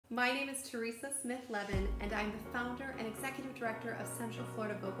My name is Teresa Smith-Levin, and I'm the founder and executive director of Central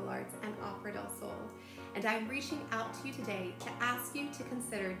Florida Vocal Arts and Opera del Sol. And I'm reaching out to you today to ask you to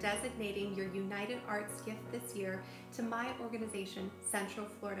consider designating your United Arts gift this year to my organization, Central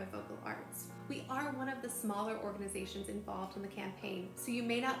Florida Vocal Arts. We are one of the smaller organizations involved in the campaign, so you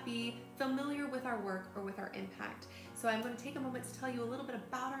may not be familiar with our work or with our impact. So I'm going to take a moment to tell you a little bit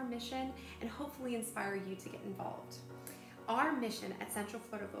about our mission and hopefully inspire you to get involved. Our mission at Central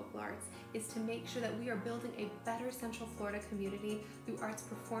Florida Vocal Arts is to make sure that we are building a better Central Florida community through arts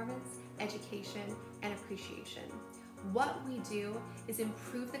performance, education, and appreciation. What we do is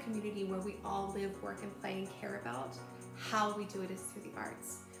improve the community where we all live, work, and play and care about. How we do it is through the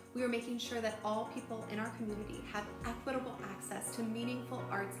arts. We are making sure that all people in our community have equitable access to meaningful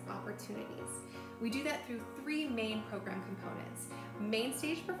arts opportunities. We do that through three main program components. Main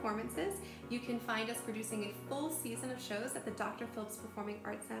stage performances. You can find us producing a full season of shows at the Dr. Phillips Performing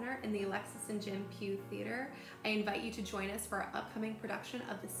Arts Center in the Alexis and Jim Pugh Theater. I invite you to join us for our upcoming production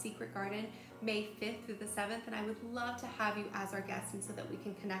of The Secret Garden, May 5th through the 7th, and I would love to have you as our guest and so that we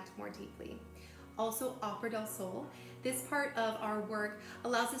can connect more deeply. Also, Opera del Sol. This part of our work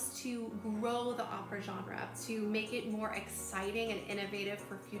allows us to grow the opera genre, to make it more exciting and innovative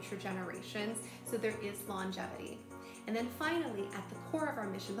for future generations, so there is longevity. And then finally, at the core of our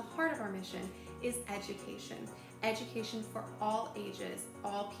mission, the heart of our mission, is education. Education for all ages,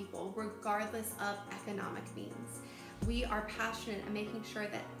 all people, regardless of economic means. We are passionate in making sure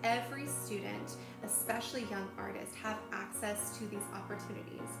that every student, especially young artists, have access to these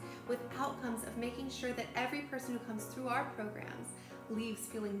opportunities, with outcomes of making sure that every person who comes through our programs leaves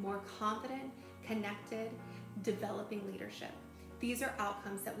feeling more confident, connected, developing leadership. These are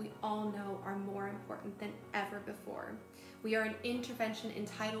outcomes that we all know are more important than ever before. We are an intervention in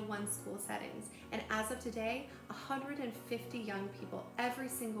Title I school settings, and as of today, 150 young people every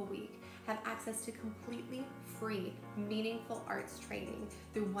single week have access to completely free, meaningful arts training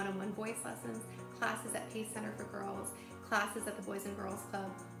through one-on-one voice lessons, classes at Pace Center for Girls, classes at the Boys and Girls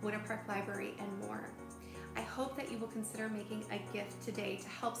Club, Winter Park Library, and more. I hope that you will consider making a gift today to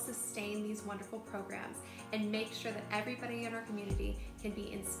help sustain these wonderful programs and make sure that everybody in our community can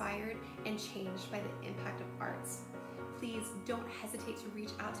be inspired and changed by the impact of arts. Please don't hesitate to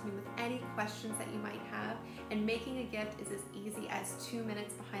reach out to me with any questions that you might have, and making a gift is as easy as 2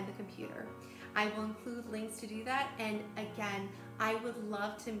 minutes behind the computer. I will include links to do that, and again, I would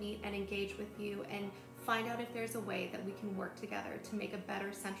love to meet and engage with you and find out if there's a way that we can work together to make a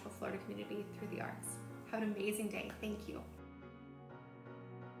better Central Florida community through the arts. Have an amazing day. Thank you.